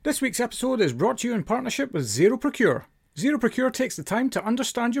This week's episode is brought to you in partnership with Zero Procure. Zero Procure takes the time to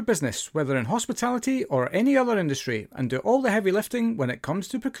understand your business, whether in hospitality or any other industry, and do all the heavy lifting when it comes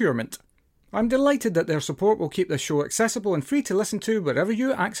to procurement. I'm delighted that their support will keep this show accessible and free to listen to wherever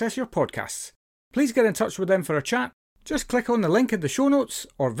you access your podcasts. Please get in touch with them for a chat. Just click on the link in the show notes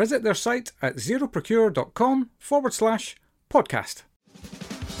or visit their site at zeroprocure.com/podcast.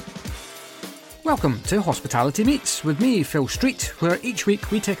 Welcome to Hospitality Meets with me, Phil Street, where each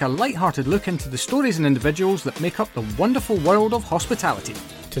week we take a light-hearted look into the stories and individuals that make up the wonderful world of hospitality.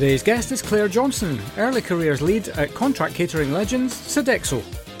 Today's guest is Claire Johnson, early careers lead at contract catering legends Sodexo.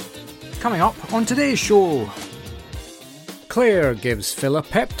 Coming up on today's show, Claire gives Phil a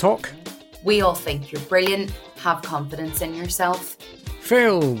pep talk. We all think you're brilliant, have confidence in yourself.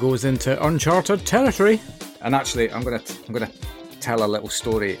 Phil goes into uncharted territory. And actually, I'm gonna tell a little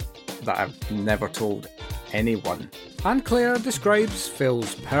story that I've never told anyone. And Claire describes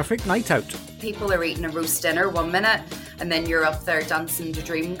Phil's perfect night out. People are eating a roast dinner 1 minute and then you're up there dancing to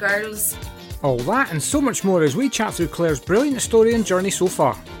Dreamgirls. All that and so much more as we chat through Claire's brilliant story and journey so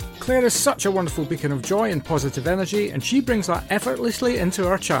far. Claire is such a wonderful beacon of joy and positive energy, and she brings that effortlessly into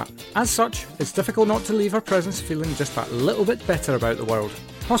our chat. As such, it's difficult not to leave her presence feeling just that little bit better about the world.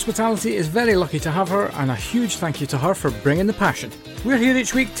 Hospitality is very lucky to have her, and a huge thank you to her for bringing the passion. We're here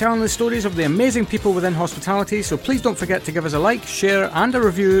each week telling the stories of the amazing people within hospitality, so please don't forget to give us a like, share and a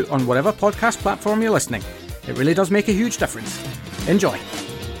review on whatever podcast platform you're listening. It really does make a huge difference. Enjoy.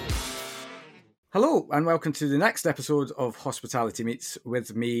 Hello and welcome to the next episode of Hospitality Meets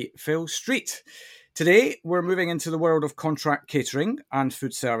with me, Phil Street. Today we're moving into the world of contract catering and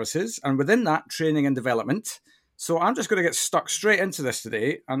food services, and within that, training and development. So I'm just going to get stuck straight into this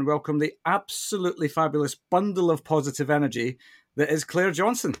today and welcome the absolutely fabulous bundle of positive energy that is Claire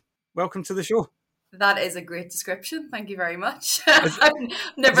Johnson. Welcome to the show. That is a great description. Thank you very much. I've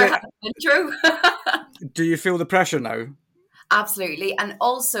never had an intro. Do you feel the pressure now? Absolutely. And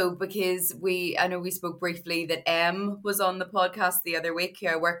also because I know we spoke briefly that Em was on the podcast the other week who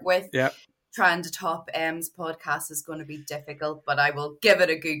I work with. Yeah. Trying to top Em's podcast is going to be difficult, but I will give it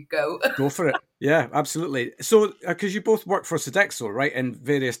a good go. Go for it. Yeah, absolutely. So, because you both work for Sodexo, right, in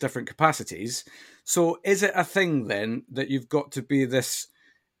various different capacities. So is it a thing then that you've got to be this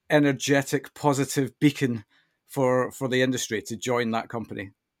energetic, positive beacon for the industry to join that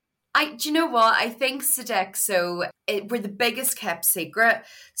company? Do you know what? I think Sodexo, we're the biggest kept secret.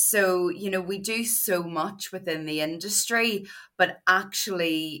 So, we do so much within the industry, but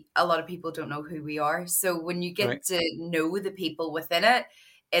actually a lot of people don't know who we are. So when you get to know the people within it,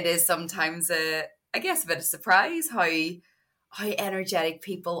 it is sometimes a bit of surprise how energetic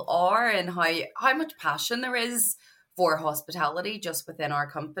people are and how much passion there is for hospitality just within our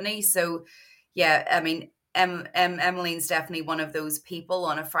company. So, yeah, I mean, Emmeline's definitely one of those people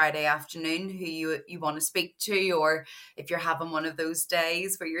on a Friday afternoon who you want to speak to, or if you're having one of those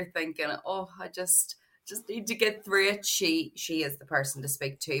days where you're thinking, oh, I just need to get through it. She is the person to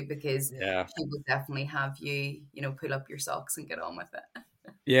speak to because she will definitely have you, pull up your socks and get on with it.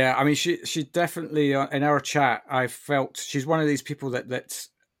 Yeah, I mean, she definitely in our chat, I felt she's one of these people that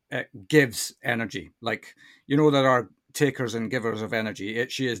gives energy. Like, there are takers and givers of energy.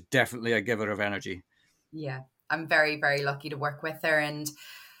 She is definitely a giver of energy. Yeah, I'm very, very lucky to work with her. And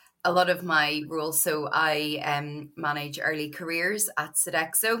a lot of my roles, so I manage early careers at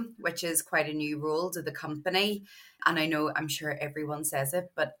Sodexo, which is quite a new role to the company. And I'm sure everyone says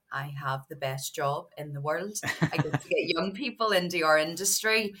it, but I have the best job in the world. I get to get young people into our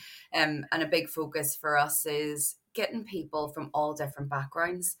industry. And a big focus for us is getting people from all different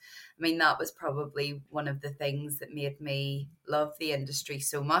backgrounds. I mean, that was probably one of the things that made me love the industry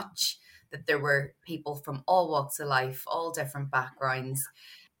so much, that there were people from all walks of life, all different backgrounds.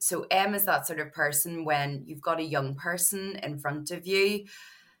 So Em is that sort of person when you've got a young person in front of you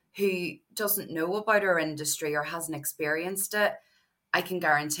who doesn't know about our industry or hasn't experienced it. I can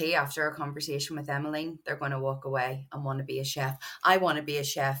guarantee after a conversation with Emmeline, they're going to walk away and want to be a chef. I want to be a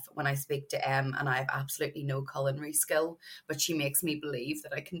chef when I speak to Em, and I have absolutely no culinary skill, but she makes me believe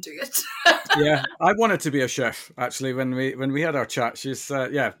that I can do it. Yeah, I wanted to be a chef actually when we had our chat. She's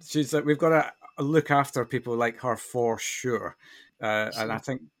we've got to look after people like her for sure, and I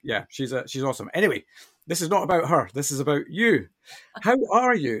think she's awesome. Anyway, this is not about her. This is about you. How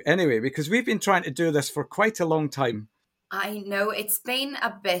are you anyway? Because we've been trying to do this for quite a long time. I know it's been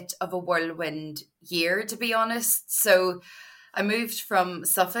a bit of a whirlwind year, to be honest. So I moved from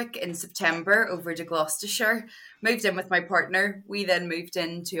Suffolk in September over to Gloucestershire, moved in with my partner. We then moved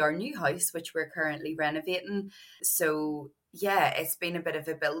into our new house, which we're currently renovating. So Yeah, it's been a bit of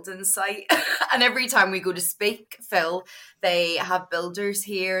a building site. And every time we go to speak, Phil, they have builders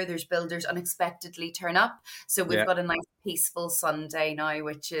here. There's builders unexpectedly turn up. So we've Yeah, got a nice peaceful Sunday now,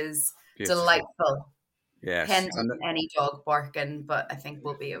 which is beautiful. delightful. Yes, Pending and any dog barking, but I think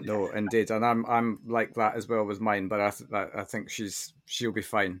we'll be okay. no, indeed, and I'm like that as well with mine, but I think she'll be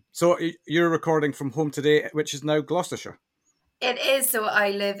fine. So you're recording from home today, which is now Gloucestershire, It is. So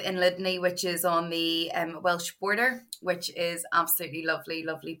I live in Lydney, which is on the Welsh border, which is absolutely lovely,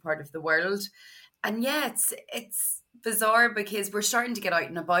 lovely part of the world. And yeah, it's bizarre because we're starting to get out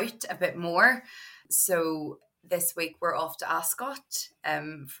and about a bit more. So this week we're off to Ascot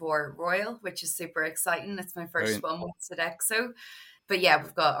for Royal, which is super exciting. It's my first brilliant. one with Sodexo. But yeah,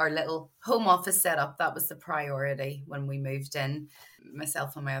 we've got our little home office set up. That was the priority when we moved in.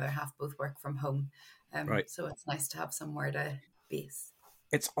 Myself and my other half both work from home. Right, So it's nice to have somewhere to base.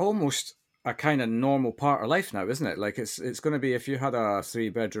 it's almost a kind of normal part of life now, isn't it? Like it's going to be, if you had a 3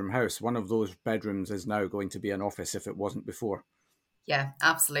 bedroom house, one of those bedrooms is now going to be an office if it wasn't before. Yeah,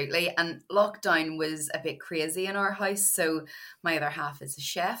 absolutely. And lockdown was a bit crazy in our house. So my other half is a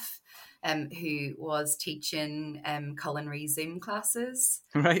chef who was teaching culinary Zoom classes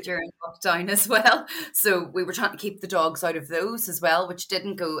Right? during lockdown as well. So we were trying to keep the dogs out of those as well, which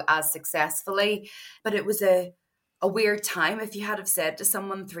didn't go as successfully. But it was a weird time. If you had have said to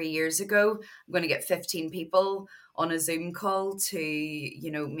someone 3 years ago, I'm going to get 15 people on a Zoom call to,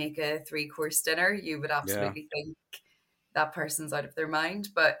 make a 3-course dinner, you would Yeah, absolutely think that person's out of their mind,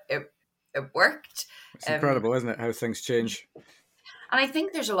 but it worked. it's Um, incredible, isn't it? How things change. and I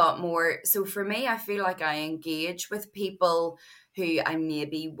think there's a lot more. So for me, I feel like I engage with people who I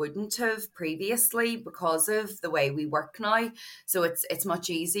maybe wouldn't have previously because of the way we work now. So it's much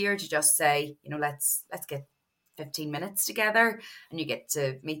easier to just say, let's get 15 minutes together, and you get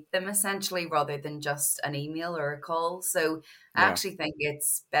to meet them essentially rather than just an email or a call. So I Yeah. actually think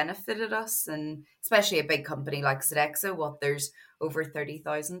it's benefited us, and especially a big company like Sodexo, there's over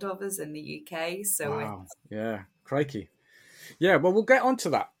 30,000 of us in the UK. So Wow. Yeah. Crikey. Yeah, well, we'll get onto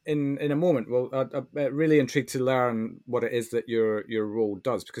that in a moment. Well, I'm really intrigued to learn what it is that your role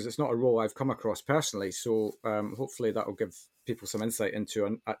does, because it's not a role I've come across personally. So hopefully that will give people some insight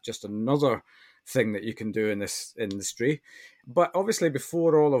into just another thing that you can do in this industry. But obviously,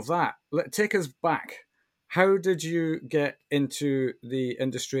 before all of that, take us back. How did you get into the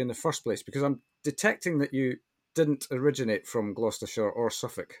industry in the first place? Because I'm detecting that you didn't originate from Gloucestershire or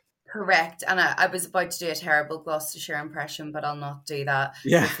Suffolk. correct. And I was about to do a terrible Gloucestershire impression, but I'll not do that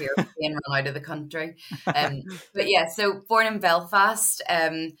Yeah. for fear of being run out of the country. But yeah, so born in Belfast,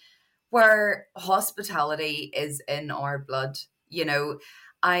 where hospitality is in our blood.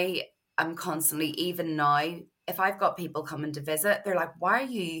 I am constantly, even now, if I've got people coming to visit, they're like, why are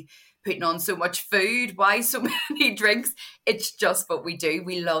you putting on so much food? Why so many drinks? It's just what we do.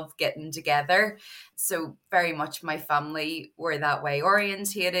 We love getting together. So very much my family were that way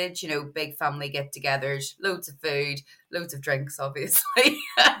orientated, big family get togethers, loads of food, loads of drinks, obviously.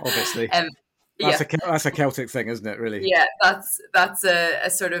 Obviously. um, yeah, That's a Celtic thing, isn't it? Really. yeah, that's a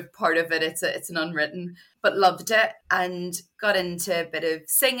sort of part of it. It's an unwritten, but loved it and got into a bit of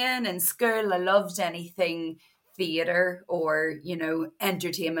singing in school. I loved anything theatre or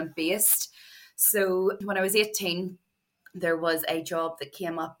entertainment based. So when I was 18, there was a job that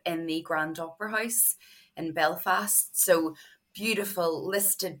came up in the Grand Opera House in Belfast. So beautiful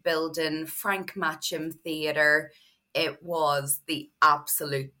listed building, Frank Matcham Theatre. It was the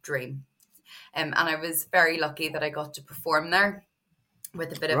absolute dream. And I was very lucky that I got to perform there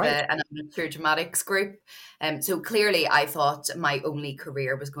with a bit of Right. an amateur dramatics group. So clearly I thought my only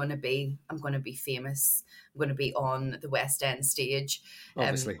career was going to be, I'm going to be famous. I'm going to be on the West End stage. Um,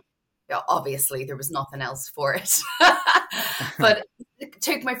 Obviously. yeah, obviously there was nothing else for it. But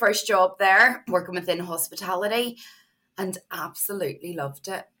took my first job there, working within hospitality, and absolutely loved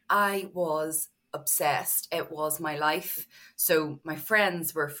it. I was obsessed. It was my life. So my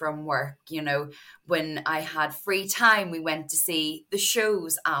friends were from work, when I had free time, we went to see the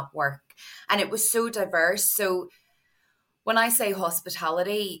shows at work, and it was so diverse. So when I say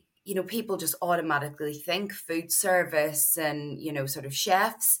hospitality, people just automatically think food service and, sort of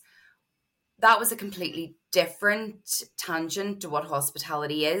chefs. That was a completely different tangent to what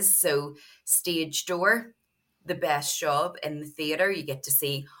hospitality is. So stage door, the best job in the theatre. You get to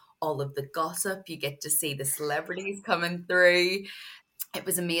see all of the gossip. You get to see the celebrities coming through. It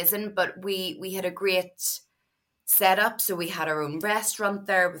was amazing. But we had a great setup. So we had our own restaurant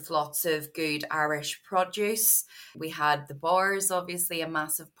there with lots of good Irish produce. We had the bars, obviously a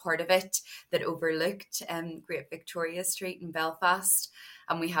massive part of it, that overlooked Great Victoria Street in Belfast.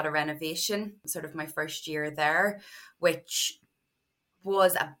 And we had a renovation, sort of my first year there, which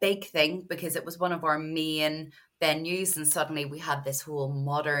was a big thing because it was one of our main venues, and suddenly we had this whole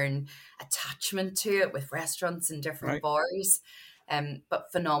modern attachment to it with restaurants and different bars.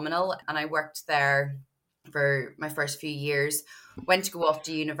 But phenomenal. And I worked there for my first few years, went to go off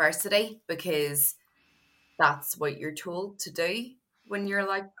to university because that's what you're told to do when you're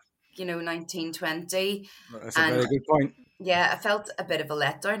like, 19, 20. That's a very good point. Yeah, I felt a bit of a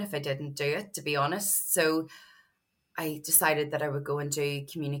letdown if I didn't do it, to be honest. So I decided that I would go and do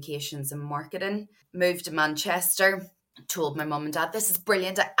communications and marketing, moved to Manchester, told my mum and dad, this is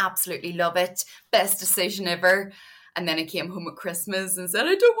brilliant, I absolutely love it, best decision ever. And then I came home at Christmas and said,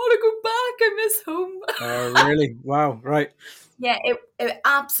 I don't want to go back, I miss home. Oh, really? Wow, right. Yeah, it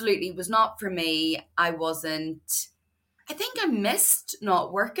absolutely was not for me. I think I missed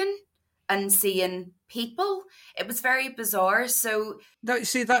not working and seeing people. It was very bizarre. So no, you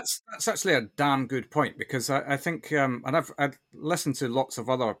see, that's actually a damn good point, because I think, and I've listened to lots of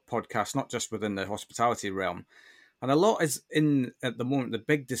other podcasts, not just within the hospitality realm, and a lot is at the moment, the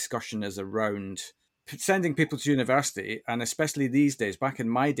big discussion is around sending people to university, and especially these days. Back in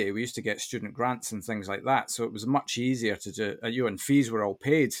my day, we used to get student grants and things like that, so it was much easier to do. And fees were all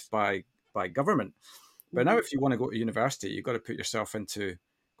paid by government. But now, if you want to go to university, you've got to put yourself into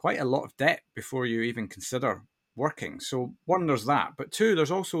quite a lot of debt before you even consider working. So one, there's that. But two,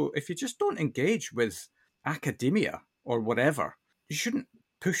 there's also, if you just don't engage with academia or whatever, you shouldn't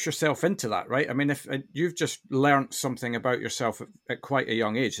push yourself into that, right? I mean, if you've just learned something about yourself at quite a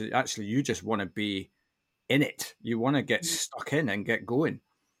young age, actually you just want to be in it. You want to get stuck in and get going.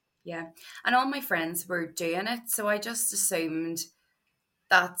 Yeah. And all my friends were doing it. So I just assumed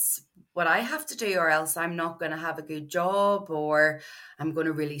that's what I have to do, or else I'm not going to have a good job, or I'm going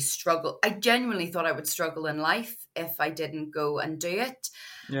to really struggle. I genuinely thought I would struggle in life if I didn't go and do it.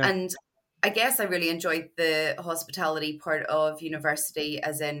 Yeah. And I guess I really enjoyed the hospitality part of university,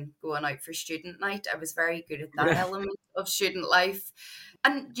 as in going out for student night. I was very good at that element of student life,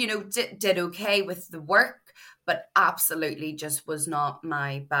 and, did okay with the work, but absolutely just was not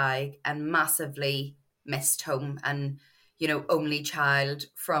my bag, and massively missed home. And only child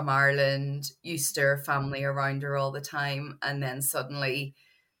from Ireland, used to her family around her all the time. And then suddenly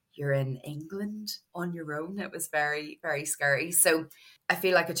you're in England on your own. It was very, very scary. So I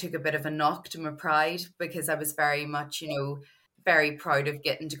feel like I took a bit of a knock to my pride, because I was very much, very proud of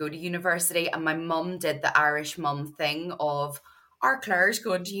getting to go to university. And my mum did the Irish mum thing of, our Claire's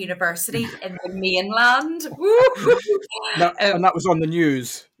going to university in the mainland. And that was on the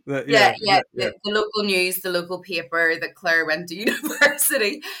news. The local news, the local paper, that Claire went to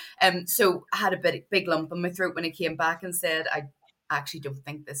university. So I had a big lump in my throat when I came back and said, I actually don't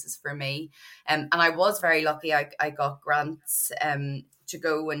think this is for me. And I was very lucky. I got grants to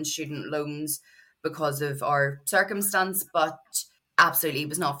go, and student loans because of our circumstance, but absolutely it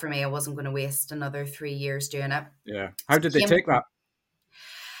was not for me. I wasn't going to waste another 3 years doing it. Yeah. How did they take that?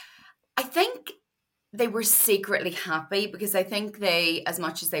 I think they were secretly happy, because I think they, as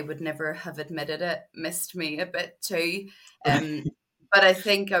much as they would never have admitted it, missed me a bit too. But I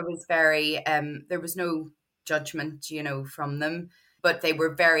think I was very, there was no judgment, from them, but they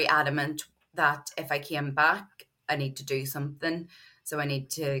were very adamant that if I came back, I need to do something. So I need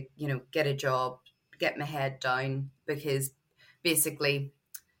to, get a job, get my head down, because basically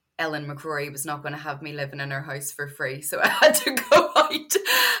Ellen McCrory was not going to have me living in her house for free. So I had to go out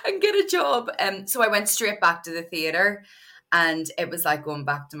and get a job. So I went straight back to the theatre, and it was like going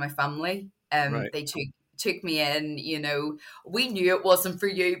back to my family. They took me in, we knew it wasn't for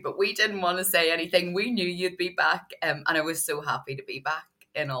you, but we didn't want to say anything. We knew you'd be back. And I was so happy to be back,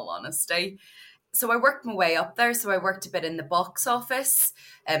 in all honesty. So I worked my way up there. So I worked a bit in the box office,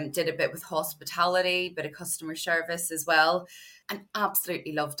 did a bit with hospitality, bit of customer service as well, and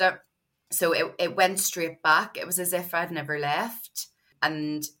absolutely loved it. So it went straight back. It was as if I'd never left,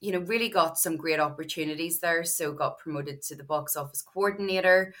 and, really got some great opportunities there. So got promoted to the box office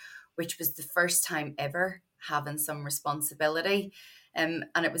coordinator, which was the first time ever having some responsibility. And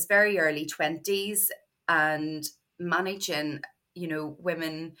it was very early 20s, and managing,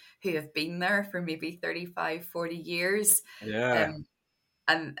 women who have been there for maybe 35, 40 years. Yeah.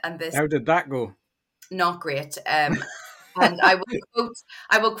 And this. How did that go? Not great. And I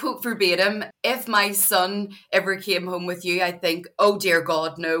will quote verbatim, if my son ever came home with you, I'd think, oh dear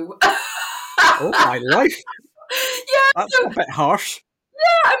God, no. Oh my life. Yeah. That's a bit harsh.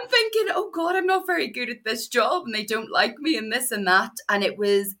 I'm thinking, oh God, I'm not very good at this job and they don't like me and this and that. And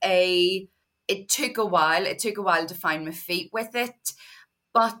it took a while. It took a while to find my feet with it.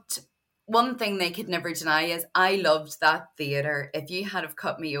 But one thing they could never deny is I loved that theatre. If you had have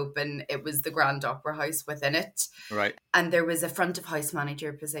cut me open, it was the Grand Opera House within it. Right. And there was a front of house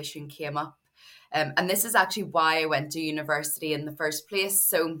manager position came up. And this is actually why I went to university in the first place.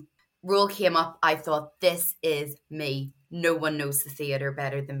 So role came up. I thought, this is me. No one knows the theatre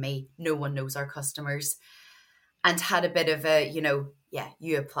better than me. No one knows our customers. And had a bit of a,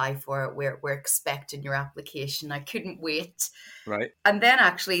 you apply for it. We're expecting your application. I couldn't wait. Right. And then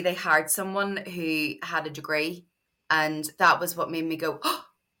actually they hired someone who had a degree. And that was what made me go, oh,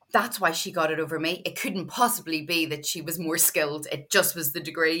 that's why she got it over me. It couldn't possibly be that she was more skilled. It just was the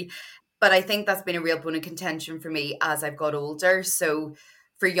degree. But I think that's been a real bone of contention for me as I've got older. So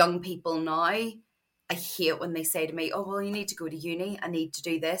for young people now, I hate when they say to me, oh, well, you need to go to uni. I need to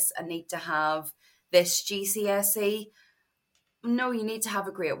do this. I need to have this GCSE. No, you need to have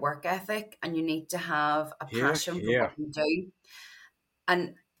a great work ethic and you need to have a passion for what you do.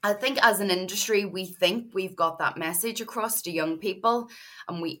 And I think as an industry, we think we've got that message across to young people,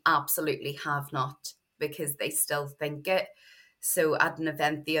 and we absolutely have not, because they still think it. So at an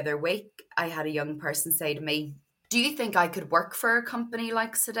event the other week, I had a young person say to me, do you think I could work for a company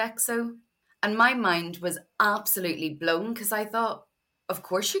like Sodexo? And my mind was absolutely blown, because I thought, of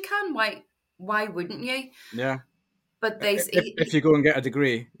course you can. Why wouldn't you? Yeah. But if you go and get a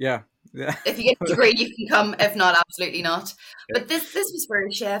degree, yeah. If you get a degree, you can come. If not, absolutely not. Yeah. But this was for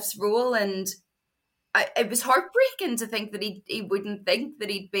a chef's role, and it was heartbreaking to think that he wouldn't think that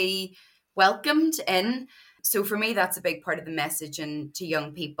he'd be welcomed in. So for me, that's a big part of the message and to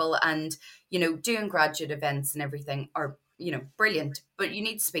young people. And, doing graduate events and everything are, brilliant. But you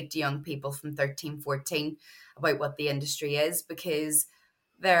need to speak to young people from 13, 14 about what the industry is, because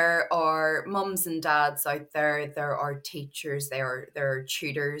there are mums and dads out there, there are teachers, there are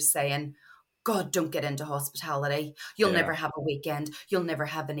tutors saying, God, don't get into hospitality. You'll never have a weekend. You'll never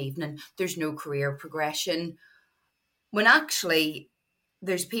have an evening. There's no career progression. When actually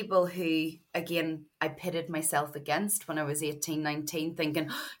there's people who, again, I pitted myself against when I was 18, 19,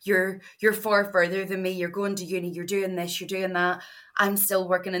 thinking, you're far further than me. You're going to uni. You're doing this. You're doing that. I'm still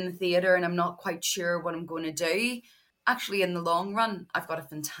working in the theatre and I'm not quite sure what I'm going to do. Actually, in the long run, I've got a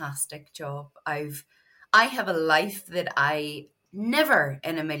fantastic job. I have a life that I never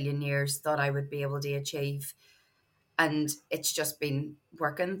in a million years thought I would be able to achieve. And it's just been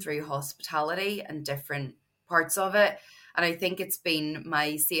working through hospitality and different parts of it. And I think it's been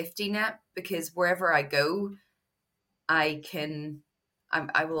my safety net, because wherever I go, I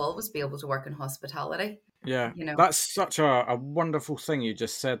will always be able to work in hospitality. Yeah, that's such a wonderful thing you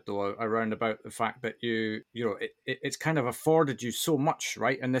just said, though, around about the fact that it's kind of afforded you so much,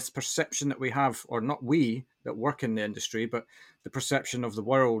 right? And this perception that we have, or not we that work in the industry, but the perception of the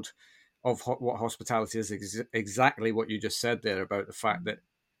world of what hospitality is exactly what you just said there about the fact that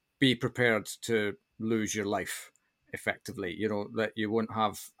be prepared to lose your life effectively, that you won't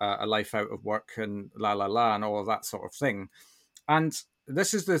have a life out of work and and all of that sort of thing. And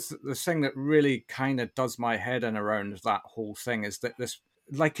this is the thing that really kind of does my head in around that whole thing, is that this,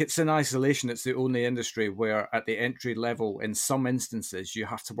 like, it's in isolation. It's the only industry where at the entry level, in some instances, you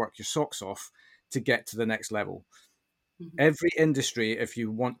have to work your socks off to get to the next level. Mm-hmm. Every industry, if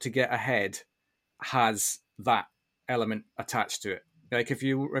you want to get ahead, has that element attached to it. Like if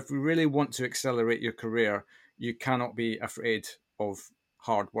you really want to accelerate your career, you cannot be afraid of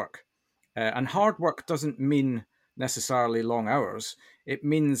hard work. And hard work doesn't mean necessarily long hours. It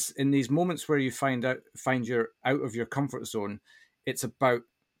means in these moments where you find you're out of your comfort zone, it's about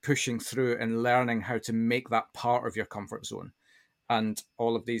pushing through and learning how to make that part of your comfort zone and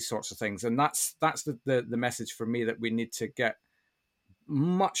all of these sorts of things. And that's the message for me that we need to get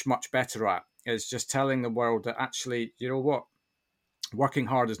much, much better at, is just telling the world that actually, you know what, working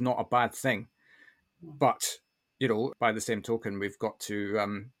hard is not a bad thing. But, by the same token, we've got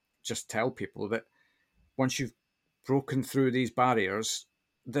to just tell people that once you've broken through these barriers,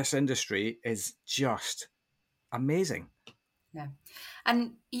 this industry is just amazing. Yeah.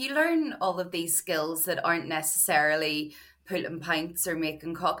 And you learn all of these skills that aren't necessarily pulling pints or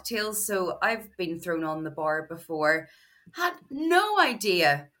making cocktails. So I've been thrown on the bar before, had no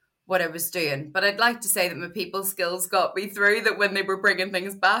idea what I was doing, but I'd like to say that my people skills got me through, that when they were bringing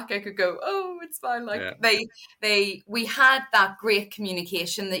things back, I could go, oh, it's fine. Like we had that great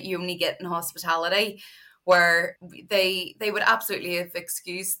communication that you only get in hospitality, where they would absolutely have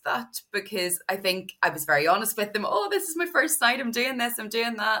excused that, because I think I was very honest with them. Oh, this is my first night. I'm doing this, I'm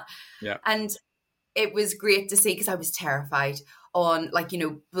doing that. Yeah. And it was great to see, because I was terrified. on, like,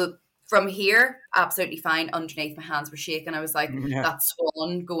 but from here, absolutely fine. Underneath, my hands were shaking. I was like, Yeah. that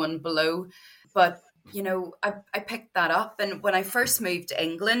swan going below. But, I picked that up. And when I first moved to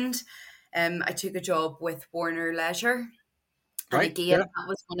England, I took a job with Warner Leisure. And Right. again, Yeah. that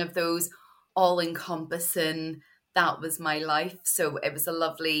was one of those all encompassing, that was my life. So it was a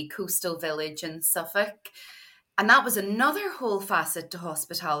lovely coastal village in Suffolk. And that was another whole facet to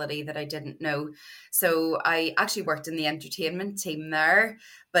hospitality that I didn't know. So I actually worked in the entertainment team there,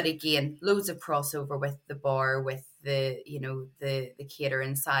 but again, loads of crossover with the bar, with the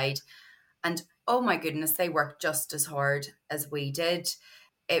catering side. And oh my goodness, they worked just as hard as we did.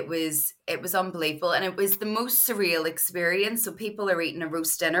 It was unbelievable, and it was the most surreal experience. So people are eating a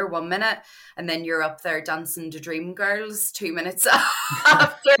roast dinner 1 minute, and then you're up there dancing to Dreamgirls 2 minutes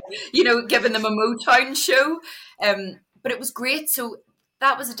after, giving them a Motown show. But it was great. So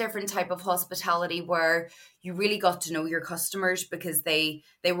that was a different type of hospitality where you really got to know your customers, because they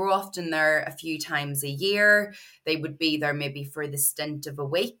were often there a few times a year. They would be there maybe for the stint of a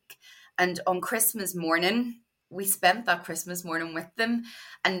week. And on Christmas morning, we spent that Christmas morning with them.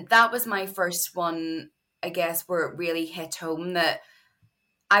 And that was my first one, I guess, where it really hit home that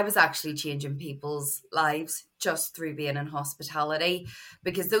I was actually changing people's lives just through being in hospitality,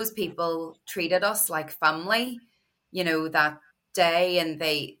 because those people treated us like family, that day. And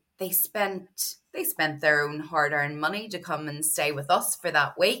they spent their own hard-earned money to come and stay with us for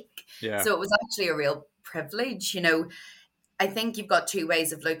that week. Yeah. So it was actually a real privilege. I think you've got two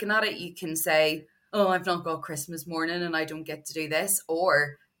ways of looking at it. You can say, oh, I've not got Christmas morning and I don't get to do this.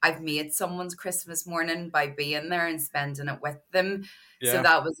 Or I've made someone's Christmas morning by being there and spending it with them. So Yeah.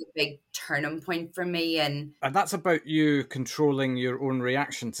 that was a big turning point for me. And And that's about you controlling your own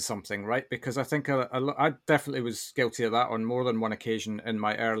reaction to something, right? Because I think I definitely was guilty of that on more than one occasion in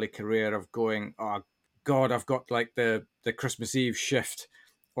my early career, of going, oh God, I've got like the Christmas Eve shift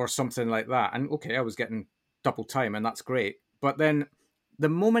or something like that. And okay, I was getting double time, and that's great. But then the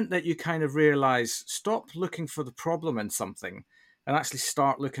moment that you kind of realize, stop looking for the problem in something and actually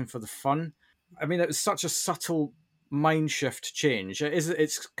start looking for the fun. I mean, it was such a subtle mind shift change.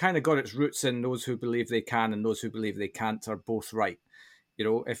 It's kind of got its roots in those who believe they can and those who believe they can't are both right.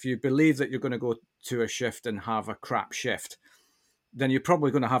 If you believe that you're going to go to a shift and have a crap shift, then you're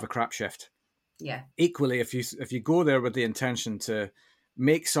probably going to have a crap shift. yeah, Equally, if you go there with the intention to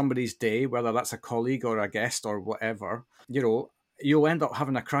make somebody's day, whether that's a colleague or a guest or whatever, you'll end up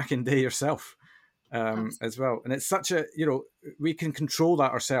having a cracking day yourself. As well. And it's such a, we can control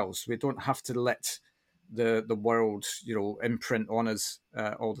that ourselves. We don't have to let the world, imprint on us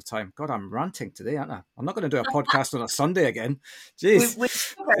all the time. God, I'm ranting today, aren't I? I'm not going to do a podcast on a Sunday again. Jeez. we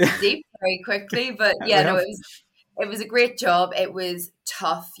very deep very quickly, but yeah, no, it was a great job. It was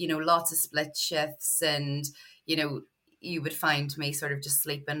tough, lots of split shifts, and you would find me sort of just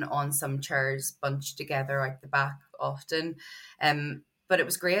sleeping on some chairs bunched together out the back often. But it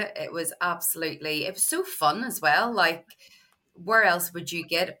was great. It was so fun as well. Like, where else would you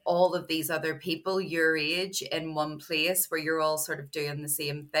get all of these other people your age in one place where you're all sort of doing the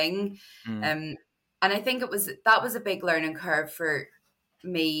same thing? And I think that was a big learning curve for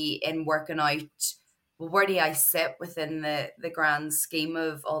me in working out, well, where do I sit within the grand scheme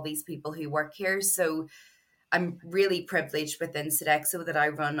of all these people who work here? So I'm really privileged within Sodexo that I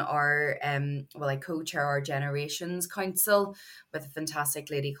run I co-chair our Generations Council with a fantastic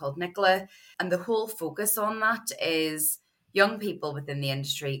lady called Nicola. And the whole focus on that is young people within the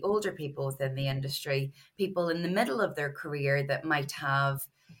industry, older people within the industry, people in the middle of their career that might have,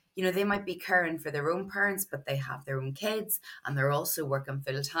 they might be caring for their own parents, but they have their own kids and they're also working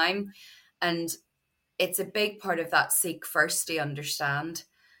full time. And it's a big part of that seek first to understand.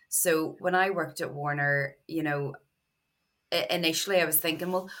 So when I worked at Warner, initially I was thinking,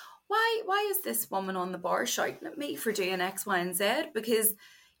 well, why is this woman on the bar shouting at me for doing X, Y, and Z? Because,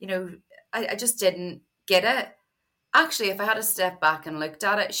 I just didn't get it. Actually, if I had a step back and looked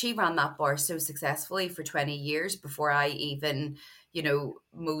at it, she ran that bar so successfully for 20 years before I even,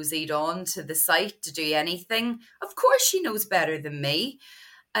 moseyed on to the site to do anything. Of course she knows better than me.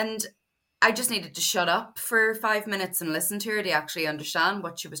 And I just needed to shut up for 5 minutes and listen to her to actually understand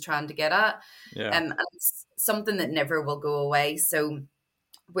what she was trying to get at. Yeah. And it's something that never will go away. So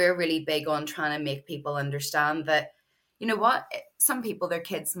we're really big on trying to make people understand that, some people, their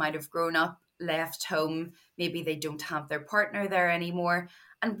kids might have grown up, left home, maybe they don't have their partner there anymore,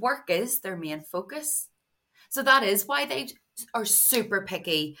 and work is their main focus. So that is why they are super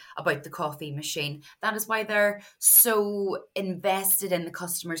picky about the coffee machine. That is why they're so invested in the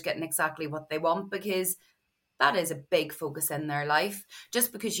customers getting exactly what they want, because that is a big focus in their life.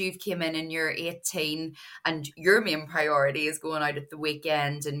 Just because you've came in and you're 18 and your main priority is going out at the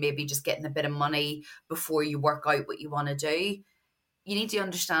weekend and maybe just getting a bit of money before you work out what you want to do, you need to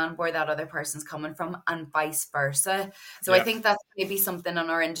understand where that other person's coming from and vice versa. So I think that's maybe something in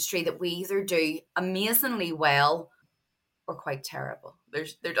our industry that we either do amazingly well or quite terrible.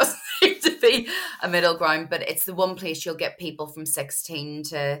 There doesn't seem to be a middle ground, but it's the one place you'll get people from 16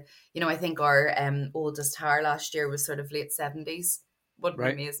 to, I think our oldest hire last year was sort of late 70s. What an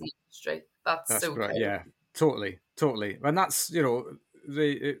amazing industry. That's so great. cool. Yeah, totally. And that's,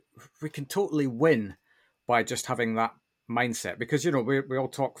 we can totally win by just having that mindset, because, we all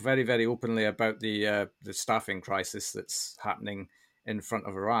talk very, very openly about the staffing crisis that's happening in front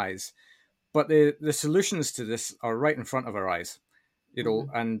of our eyes. But the solutions to this are right in front of our eyes,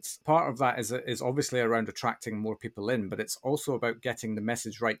 and part of that is obviously around attracting more people in, but it's also about getting the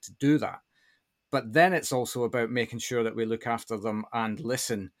message right to do that. But then it's also about making sure that we look after them and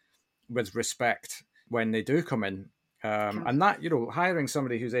listen with respect when they do come in. And that, hiring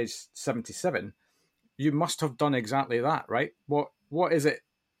somebody who's aged 77, you must have done exactly that, right? What is it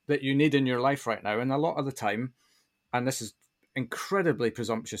that you need in your life right now? And a lot of the time, and this is incredibly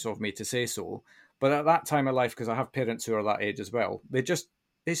presumptuous of me to say so, but at that time of life, because I have parents who are that age as well,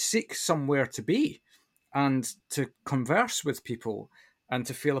 they seek somewhere to be and to converse with people and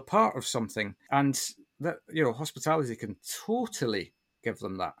to feel a part of something. And that, hospitality can totally give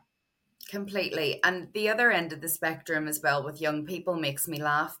them that. Completely. And the other end of the spectrum as well with young people makes me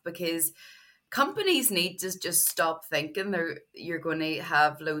laugh, because companies need to just stop thinking you're going to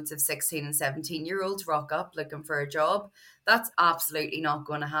have loads of 16 and 17-year-olds rock up looking for a job. That's absolutely not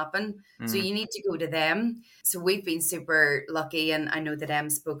going to happen. So you need to go to them. So we've been super lucky, and I know that Em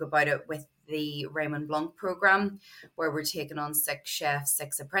spoke about it with the Raymond Blanc program, where we're taking on 6 chefs,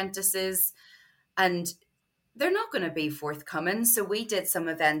 6 apprentices, and they're not going to be forthcoming. So we did some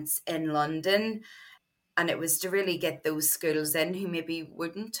events in London, and it was to really get those schools in who maybe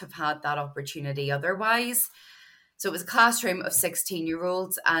wouldn't have had that opportunity otherwise. So it was a classroom of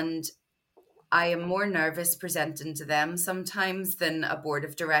 16-year-olds, and I am more nervous presenting to them sometimes than a board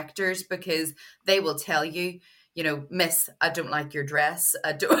of directors, because they will tell you, Miss, I don't like your dress.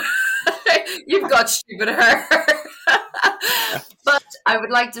 I don't. You've got stupid hair. But I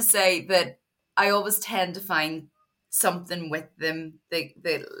would like to say that I always tend to find something with them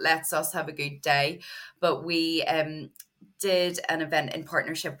that lets us have a good day. But we did an event in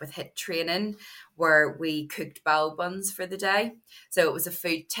partnership with HIT Training where we cooked bao buns for the day. So it was a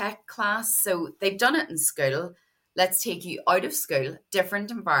food tech class. So they've done it in school. Let's take you out of school,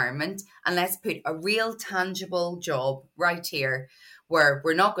 different environment, and let's put a real tangible job right here, where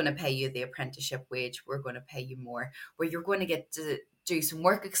we're not going to pay you the apprenticeship wage. We're going to pay you more, where you're going to get to do some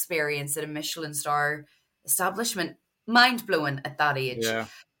work experience at a Michelin star establishment. Mind blowing at that age. Yeah.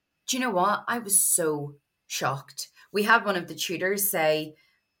 Do you know what? I was so shocked. We had one of the tutors say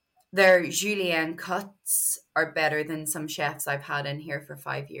their julienne cuts are better than some chefs I've had in here for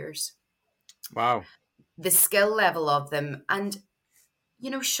 5 years. Wow. The skill level of them, and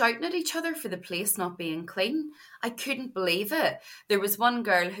shouting at each other for the place not being clean. I couldn't believe it. There was one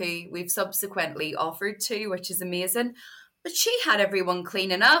girl who we've subsequently offered to, which is amazing, but she had everyone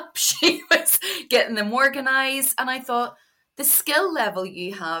cleaning up. She was getting them organized. And I thought, the skill level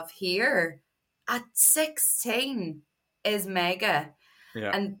you have here at 16 is mega.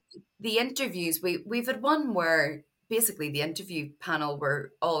 Yeah. And the interviews, we've had one where basically the interview panel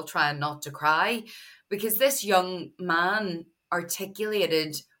were all trying not to cry, because this young man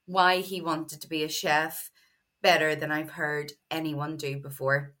articulated why he wanted to be a chef better than I've heard anyone do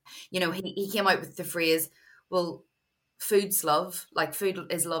before. He came out with the phrase, well, food's love, like food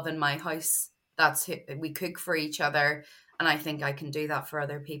is love in my house. That's who we cook for each other. And I think I can do that for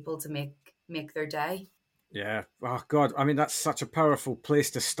other people to make their day. Yeah. Oh God. I mean, that's such a powerful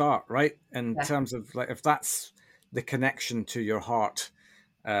place to start, right? In terms of like, if that's the connection to your heart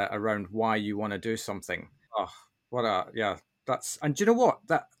around why you want to do something. Oh, and do you know what?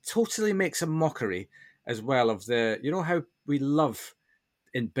 That totally makes a mockery as well of how we love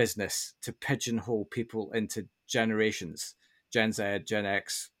in business to pigeonhole people into generations, Gen Z, Gen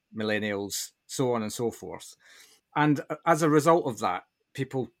X, millennials, so on and so forth. And as a result of that,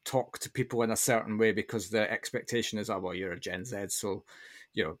 people talk to people in a certain way because the expectation is, oh, well, you're a Gen Z, so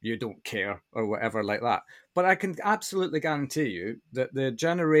you don't care or whatever like that. But I can absolutely guarantee you that the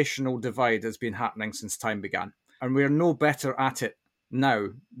generational divide has been happening since time began. And we're no better at it now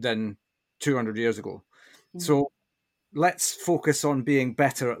than 200 years ago. Mm-hmm. So let's focus on being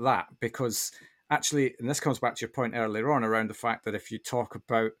better at that, because actually, and this comes back to your point earlier on around the fact that if you talk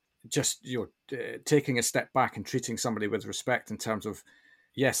about just taking a step back and treating somebody with respect in terms of,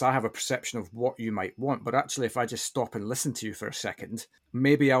 yes, I have a perception of what you might want, but actually if I just stop and listen to you for a second,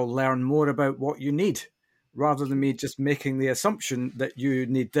 maybe I'll learn more about what you need, rather than me just making the assumption that you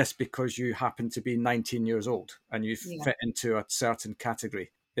need this because you happen to be 19 years old and you Yeah. fit into a certain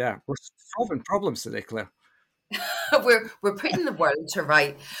category. Yeah, we're solving problems today, Claire. We're putting the world to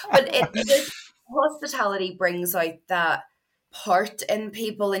right. But it is, hospitality brings out that part in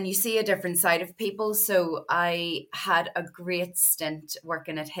people, and you see a different side of people. So I had a great stint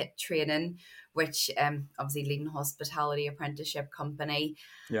working at Hit Training, which obviously leading hospitality apprenticeship company.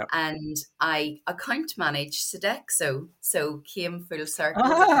 Yeah. And I account managed Sodexo, so came full circle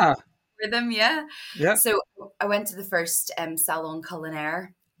Ah, for them, yeah. yeah. So I went to the first Salon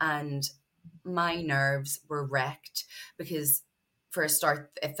Culinaire, and my nerves were wrecked because for a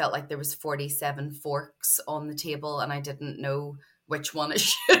start it felt like there was 47 forks on the table and I didn't know which one I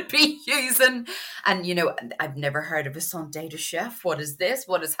should be using. And I've never heard of a Santé de Chef. What is this?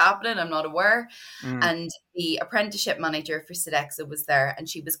 What is happening? I'm not aware. And the apprenticeship manager for Sodexo was there, and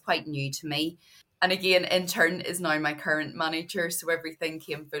she was quite new to me. And again, intern is now my current manager, so everything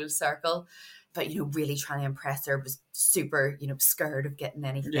came full circle. But really trying to impress her, was super, scared of getting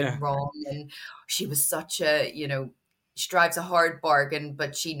anything wrong. And she was such a, she drives a hard bargain,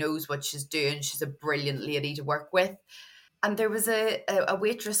 but she knows what she's doing. She's a brilliant lady to work with. And there was a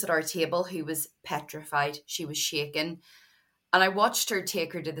waitress at our table who was petrified. She was shaking. And I watched her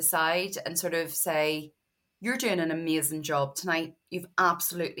take her to the side and sort of say, "You're doing an amazing job tonight. You've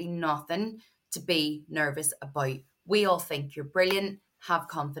absolutely nothing to be nervous about. We all think you're brilliant. Have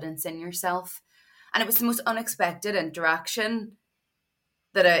confidence in yourself." And it was the most unexpected interaction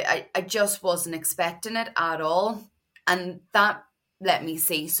that I just wasn't expecting it at all. And that let me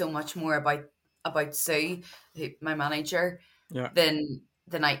see so much more about Sue, my manager, than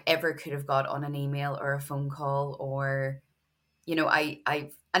I ever could have got on an email or a phone call. Or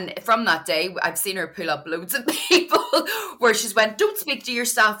and from that day I've seen her pull up loads of people where she's went, "Don't speak to your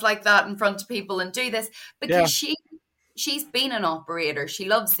staff like that in front of people and do this," because she's been an operator. She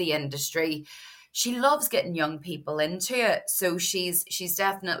loves the industry. She loves getting young people into it. So she's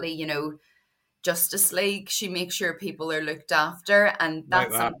definitely, Justice League. She makes sure people are looked after. And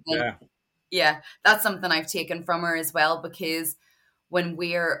that's something, that's something I've taken from her as well, because when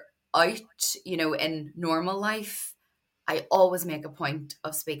we're out, in normal life, I always make a point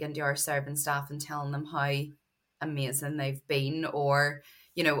of speaking to our serving staff and telling them how amazing they've been. Or,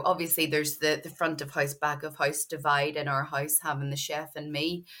 obviously there's the front of house, back of house divide in our house, having the chef and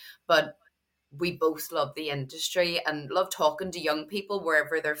me. But we both love the industry and love talking to young people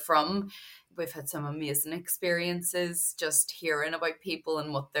wherever they're from. We've had some amazing experiences just hearing about people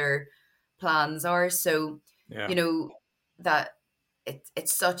and what their plans are. So, that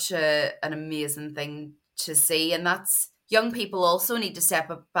it's such an amazing thing to see. And that's, young people also need to step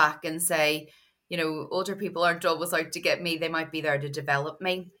back and say, older people aren't always out to get me. They might be there to develop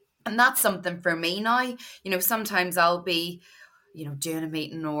me. And that's something for me now. Sometimes I'll be, doing a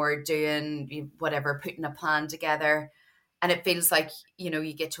meeting or doing whatever, putting a plan together. And it feels like,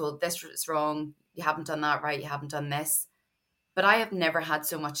 you get told this is wrong. You haven't done that right. You haven't done this. But I have never had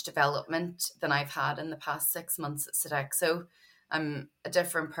so much development than I've had in the past 6 months at Sodexo. I'm a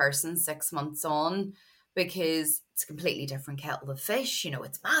different person 6 months on, because it's a completely different kettle of fish.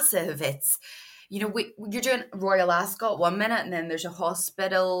 It's massive. It's, you're doing Royal Ascot one minute and then there's a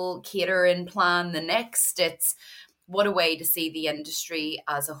hospital catering plan the next. It's, what a way to see the industry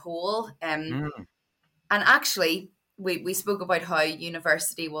as a whole. And actually, we spoke about how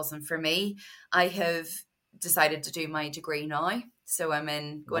university wasn't for me. I have decided to do my degree now. So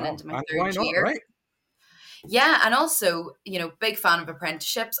I'm going into my third year. Right? Yeah, and also, big fan of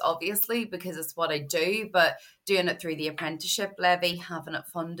apprenticeships, obviously, because it's what I do, but doing it through the apprenticeship levy, having it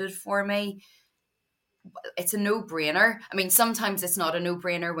funded for me, it's a no-brainer. I mean, sometimes it's not a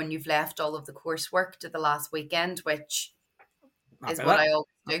no-brainer when you've left all of the coursework to the last weekend, which is what I always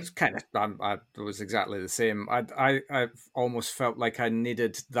do. It's kind of, I was exactly the same. I almost felt like I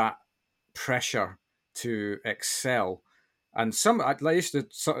needed that pressure to excel. And I used to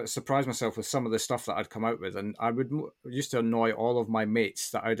sort of surprise myself with some of the stuff that I'd come out with, and I used to annoy all of my mates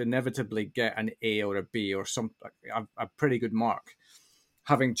that I'd inevitably get an A or a B or a pretty good mark,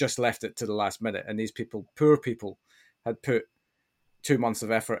 having just left it to the last minute. And these people, poor people, had put 2 months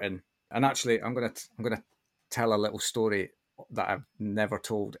of effort in. And actually, I'm gonna tell a little story that I've never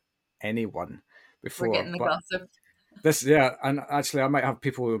told anyone before. We're getting the gossip. And actually, I might have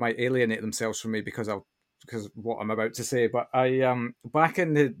people who might alienate themselves from me because of what I'm about to say. But I back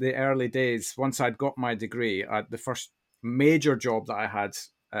in the early days, once I'd got my degree, the first major job that I had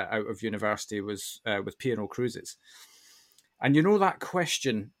out of university was with P&O Cruises. And you know that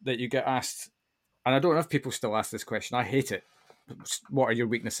question that you get asked, and I don't know if people still ask this question. I hate it. What are your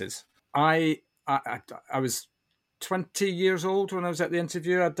weaknesses? I was 20 years old when I was at the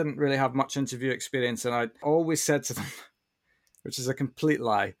interview. I didn't really have much interview experience, and I always said to them, which is a complete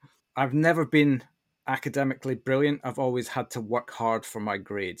lie, I've never been academically brilliant. I've always had to work hard for my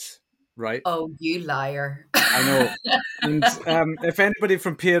grades, right? Oh, you liar. I know. And if anybody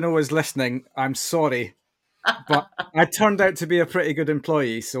from P&O is listening, I'm sorry, but I turned out to be a pretty good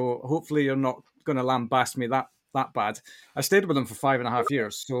employee, so hopefully you're not going to lambast me that bad. I stayed with them for 5.5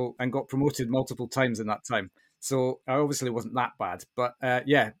 years, and got promoted multiple times in that time. So I obviously wasn't that bad, but I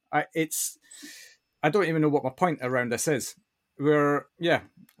don't even know what my point around this is. Who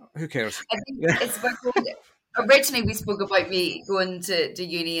cares? I think it's about originally we spoke about me going to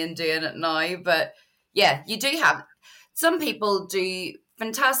uni and doing it now, but yeah, you do have some people do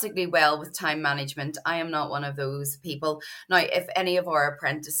fantastically well with time management. I am not one of those people. Now, if any of our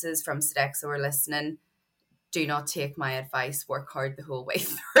apprentices from Sodexo are listening, do not take my advice. Work hard the whole way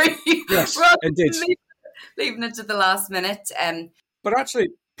through. Yes, indeed. Leaving it to the last minute. But actually,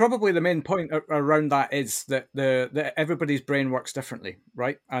 probably the main point around that is that the everybody's brain works differently,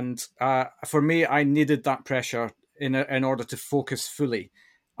 right? And for me, I needed that pressure in order to focus fully.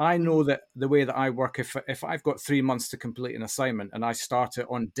 I know that the way that I work, if I've got 3 months to complete an assignment and I start it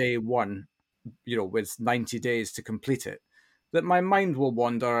on day one, with 90 days to complete it, that my mind will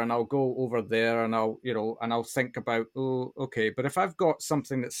wander and I'll go over there and I'll think about, oh, okay. But if I've got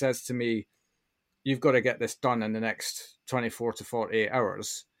something that says to me, you've got to get this done in the next 24 to 48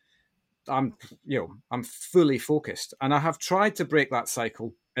 hours, I'm fully focused. And I have tried to break that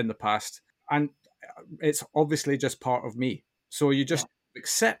cycle in the past, and it's obviously just part of me. So you just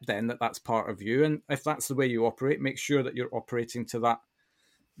accept then that that's part of you, and if that's the way you operate, make sure that you're operating to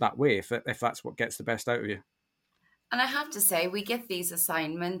that way, if that's what gets the best out of you. And I have to say, we get these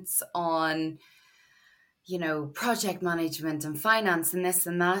assignments on, project management and finance and this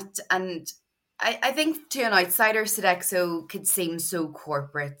and that, and I think to an outsider, Sodexo could seem so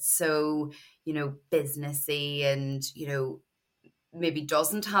corporate, so businessy, and maybe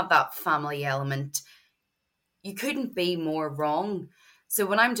doesn't have that family element. You couldn't be more wrong. So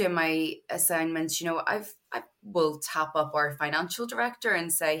when I'm doing my assignments, I will tap up our financial director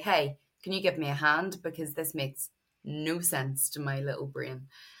and say, hey, can you give me a hand? Because this makes no sense to my little brain.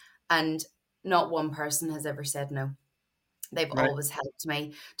 And not one person has ever said no. They've always helped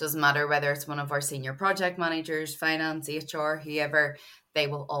me. Doesn't matter whether it's one of our senior project managers, finance, HR, whoever, they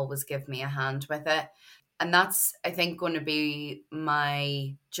will always give me a hand with it. And that's, I think, going to be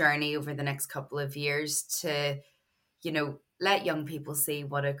my journey over the next couple of years to, let young people see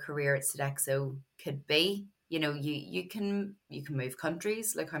what a career at Sodexo could be. You can move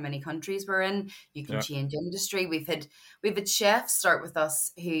countries, like how many countries we're in. You can change industry. We've had chefs start with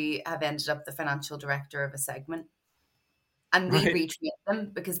us who have ended up the financial director of a segment. And we retrain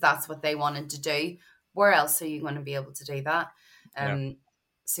them because that's what they wanted to do. Where else are you going to be able to do that?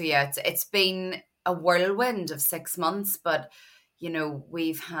 So it's been a whirlwind of 6 months, but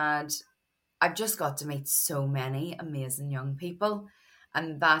I've just got to meet so many amazing young people.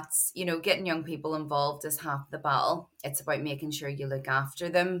 And that's, getting young people involved is half the battle. It's about making sure you look after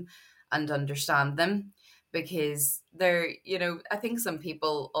them and understand them, because they're, I think some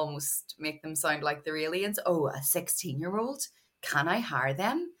people almost make them sound like they're aliens. Oh, a 16-year-old? Can I hire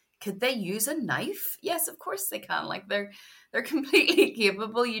them? Could they use a knife? Yes, of course they can. Like they're completely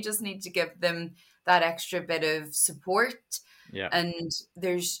capable. You just need to give them that extra bit of support. Yeah. And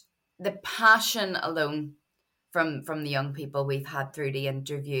there's the passion alone from the young people we've had through the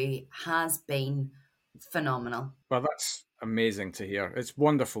interview has been phenomenal. Well, that's amazing to hear. It's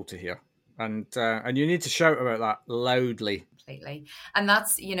wonderful to hear. And you need to shout about that loudly. Completely. And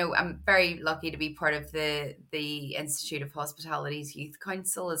that's, I'm very lucky to be part of the Institute of Hospitality's Youth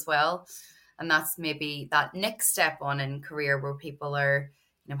Council as well. And that's maybe that next step on in career where people are,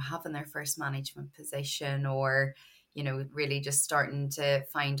 having their first management position, or, really just starting to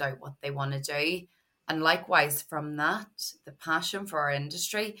find out what they want to do. And likewise from that, the passion for our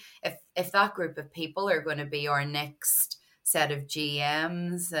industry, if that group of people are going to be our next set of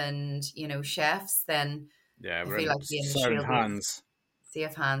GMs and, chefs, then I feel like the industry will hands.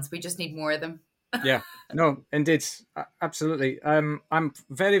 Safe hands. We just need more of them. Yeah, no, indeed. Absolutely. I'm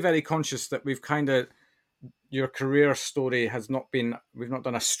very, very conscious that we've your career story we've not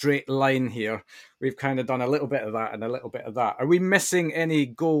done a straight line here. We've kind of done a little bit of that and a little bit of that. Are we missing any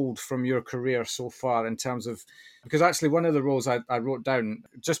gold from your career so far in terms of, because actually one of the roles I wrote down,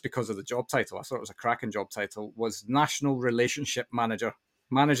 just because of the job title, I thought it was a cracking job title, was National Relationship Manager.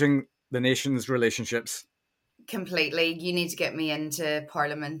 Managing the nation's relationships. Completely. You need to get me into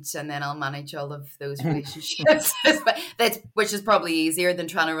Parliament and then I'll manage all of those relationships. Which is probably easier than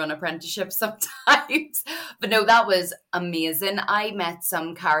trying to run apprenticeships sometimes. But no, that was amazing. I met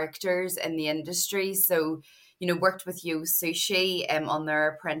some characters in the industry. So, worked with Yo Sushi on their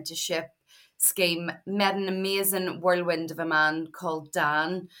apprenticeship scheme. Met an amazing whirlwind of a man called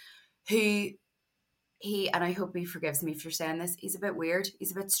Dan, who and I hope he forgives me for saying this, he's a bit weird.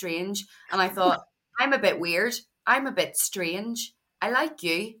 He's a bit strange. And I thought, I'm a bit weird. I'm a bit strange. I like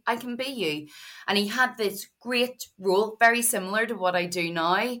you. I can be you. And he had this great role, very similar to what I do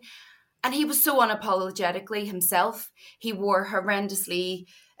now. And he was so unapologetically himself. He wore horrendously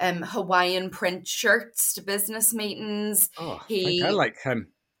Hawaiian print shirts to business meetings. Oh, I think I like him.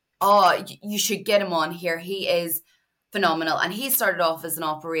 Oh, you should get him on here. He is phenomenal. And he started off as an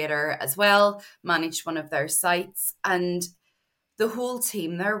operator as well, managed one of their sites. And the whole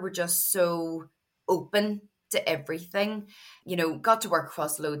team there were just so open to everything. Got to work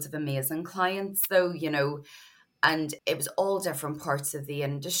across loads of amazing clients though, and it was all different parts of the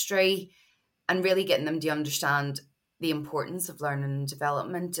industry and really getting them to understand the importance of learning and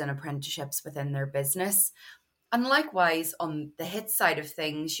development and apprenticeships within their business. And likewise, on the hit side of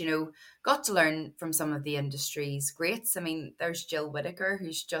things, got to learn from some of the industry's greats. I mean, there's Jill Whittaker,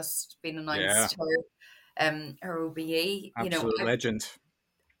 who's just been announced her OBE. Absolute legend.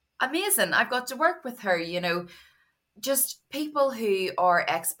 Amazing. I've got to work with her, just people who are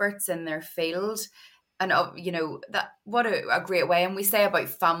experts in their field. And, that what a great way. And we say about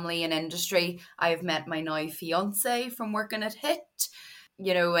family and industry, I have met my now fiance from working at HIT,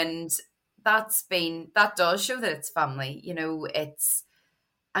 and that does show that it's family,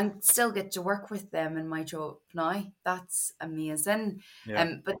 and still get to work with them in my job now. That's amazing.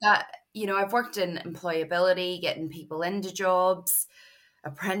 Yeah. But that, I've worked in employability, getting people into jobs,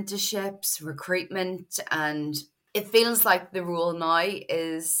 apprenticeships, recruitment, and it feels like the role now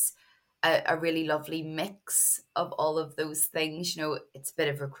is a really lovely mix of all of those things. It's a bit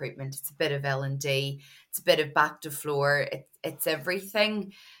of recruitment, it's a bit of L&D, it's a bit of back to floor, it's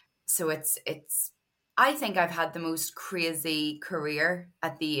everything. So it's I think I've had the most crazy career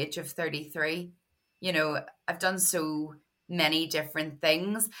at the age of 33. I've done so many different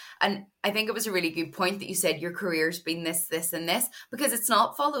things. And I think it was a really good point that you said your career's been this, this, and this, because it's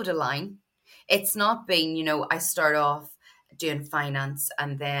not followed a line. It's not been, I start off doing finance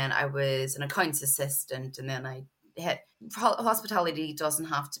and then I was an accounts assistant and then I hit hospitality. Doesn't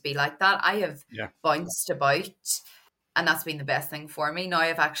have to be like that. I have bounced about. And that's been the best thing for me. Now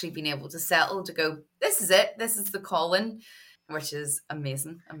I've actually been able to settle to go, this is it. This is the calling, which is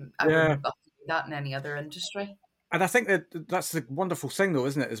amazing. I wouldn't have got to do that in any other industry. And I think that's the wonderful thing, though,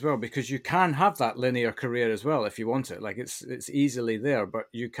 isn't it, as well? Because you can have that linear career as well if you want it. Like it's easily there, but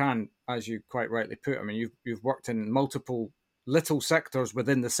you can, as you quite rightly put. I mean, you've worked in multiple little sectors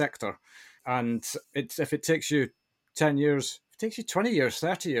within the sector, and if it takes you 10 years, if it takes you 20 years,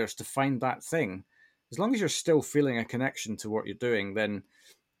 30 years to find that thing, as long as you're still feeling a connection to what you're doing, then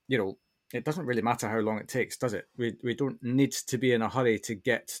it doesn't really matter how long it takes, does it? We don't need to be in a hurry to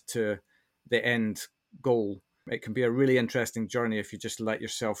get to the end goal. It can be a really interesting journey if you just let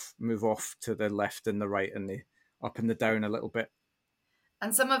yourself move off to the left and the right and the up and the down a little bit.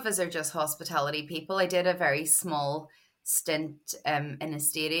 And some of us are just hospitality people. I did a very small stint in a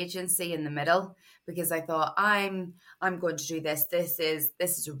state agency in the middle because I thought I'm going to do this. This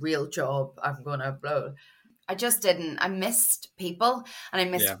is a real job. I'm going to blow. I just didn't. I missed people and I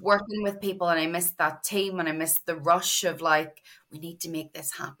missed working with people and I missed that team and I missed the rush of like, we need to make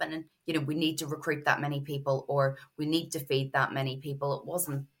this happen and, we need to recruit that many people or we need to feed that many people. It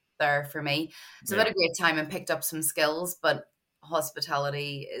wasn't there for me. So I had a great time and picked up some skills, but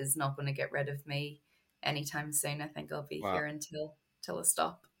hospitality is not going to get rid of me anytime soon. I think I'll be here until I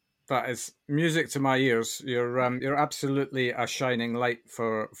stop. That is music to my ears. You're absolutely a shining light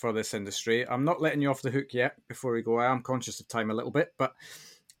for this industry. I'm not letting you off the hook yet before we go. I am conscious of time a little bit, but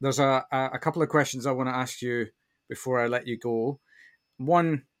there's a couple of questions I want to ask you before I let you go.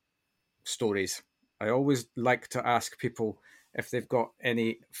 One, stories. I always like to ask people if they've got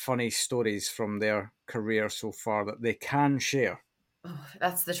any funny stories from their career so far that they can share. Oh,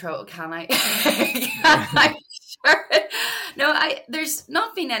 that's the trouble. Can I? Can I share it? No, there's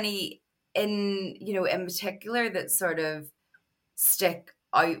not been any in particular that sort of stick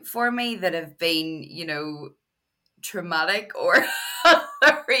out for me that have been, traumatic or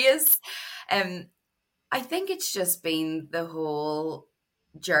hilarious. I think it's just been the whole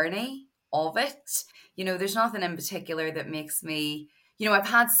journey of it. There's nothing in particular that makes me, I've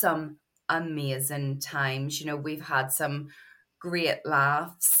had some amazing times. We've had some great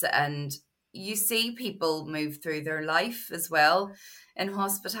laughs, and you see people move through their life as well in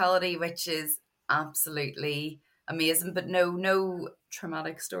hospitality, which is absolutely amazing. But no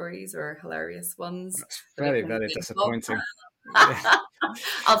traumatic stories or hilarious ones That's that I very, can very think of. disappointing. Yeah.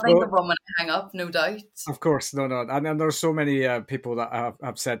 I'll think Well, of one when I hang up, no doubt. of course, no. And there's so many people that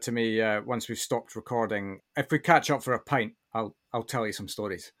have said to me once we've stopped recording, if we catch up for a pint, I'll tell you some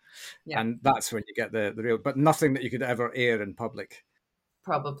stories, Yeah, and that's when you get the real. But nothing that you could ever air in public.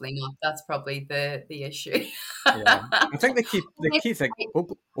 probably not. That's probably the issue. Yeah, I think the key thing. Oh,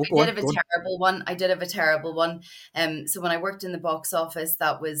 I go did on, have a go on. terrible one. I did have a terrible one. So when I worked in the box office,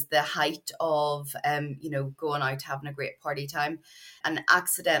 that was the height of, going out having a great party time, and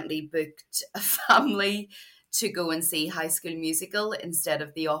accidentally booked a family to go and see High School Musical instead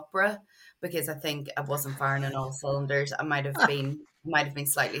of the opera, because I think I wasn't firing on all cylinders. I might have been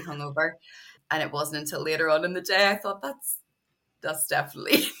slightly hungover, and it wasn't until later on in the day I thought that's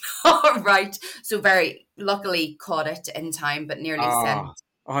definitely not right. So very luckily caught it in time, but nearly sent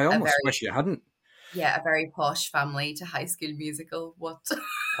I a almost very wish you hadn't. a very posh family to High School Musical. What?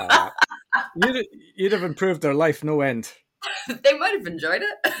 You'd have improved their life no end. They might have enjoyed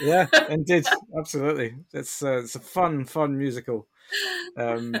it. Yeah, indeed, absolutely. It's a fun musical.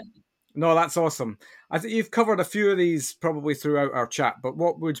 No, that's awesome. I think you've covered a few of these probably throughout our chat, but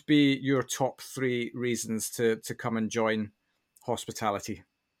what would be your top 3 reasons to come and join hospitality?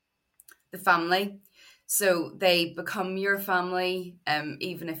 The family. So they become your family,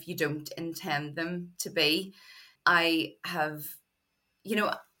 even if you don't intend them to be. I have,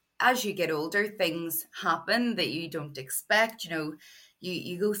 as you get older, things happen that you don't expect.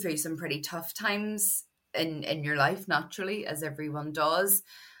 You go through some pretty tough times in your life, naturally, as everyone does.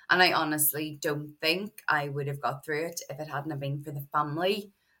 And I honestly don't think I would have got through it if it hadn't been for the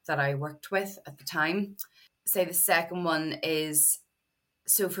family that I worked with at the time. Say the second one is,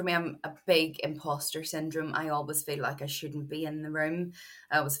 so for me, I'm a big imposter syndrome. I always feel like I shouldn't be in the room.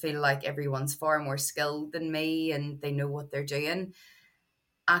 I always feel like everyone's far more skilled than me and they know what they're doing.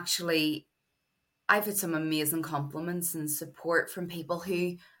 Actually, I've had some amazing compliments and support from people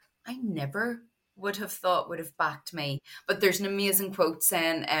who I never would have thought would have backed me. But there's an amazing quote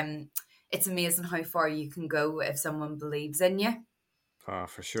saying, it's amazing how far you can go if someone believes in you.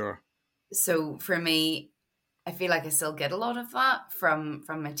 For sure. So for me, I feel like I still get a lot of that from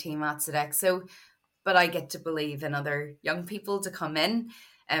my team at Sodexo, but I get to believe in other young people to come in.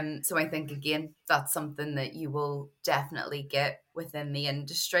 So I think, again, that's something that you will definitely get within the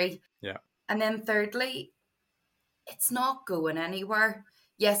industry. Yeah. And then thirdly, it's not going anywhere.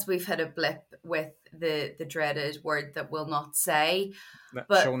 Yes, we've had a blip with the dreaded word that we'll not say. That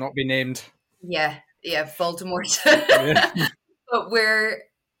but shall not be named. Yeah, Voldemort. Yeah. But where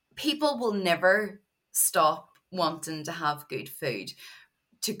people will never stop wanting to have good food,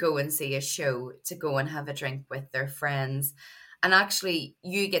 to go and see a show, to go and have a drink with their friends. And actually,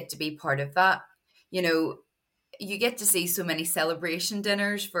 you get to be part of that. You get to see so many celebration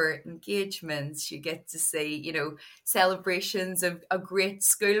dinners for engagements. You get to see, celebrations of a great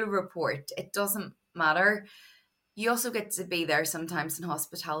school report. It doesn't matter. You also get to be there sometimes in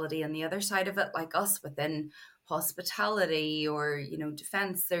hospitality, and the other side of it, like us within hospitality or,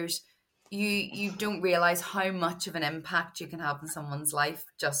 defense, you don't realize how much of an impact you can have in someone's life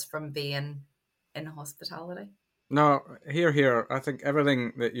just from being in hospitality. No, here. I think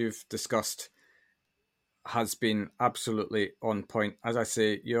everything that you've discussed has been absolutely on point. As I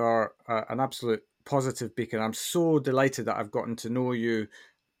say, you're an absolute positive beacon. I'm so delighted that I've gotten to know you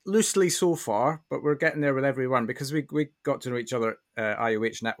loosely so far, but we're getting there with everyone because we got to know each other at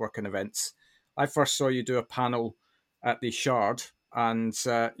IOH networking events. I first saw you do a panel at the Shard, and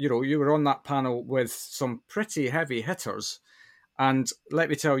you were on that panel with some pretty heavy hitters. And let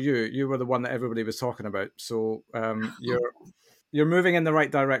me tell you, you were the one that everybody was talking about. So you're moving in the right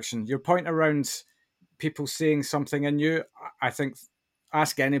direction. Your point around people seeing something in you, I think,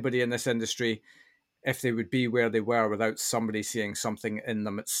 ask anybody in this industry if they would be where they were without somebody seeing something in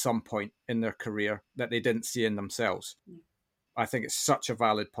them at some point in their career that they didn't see in themselves. I think it's such a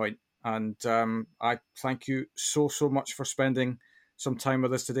valid point. And I thank you so much for spending some time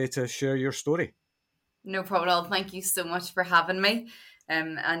with us today to share your story. No problem at all. Thank you so much for having me.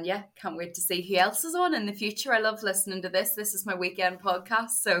 And yeah, can't wait to see who else is on in the future. I love listening to this. This is my weekend podcast.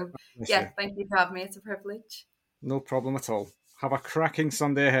 So yeah, thank you for having me. It's a privilege. No problem at all. Have a cracking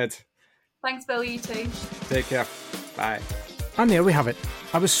Sunday ahead. Thanks, Bill. You too. Take care. Bye. And there we have it.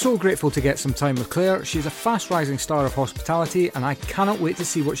 I was so grateful to get some time with Claire. She's a fast rising star of hospitality, and I cannot wait to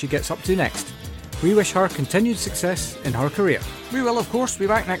see what she gets up to next. We wish her continued success in her career. We will, of course, be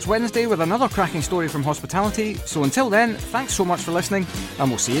back next Wednesday with another cracking story from hospitality. So until then, thanks so much for listening, and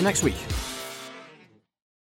we'll see you next week.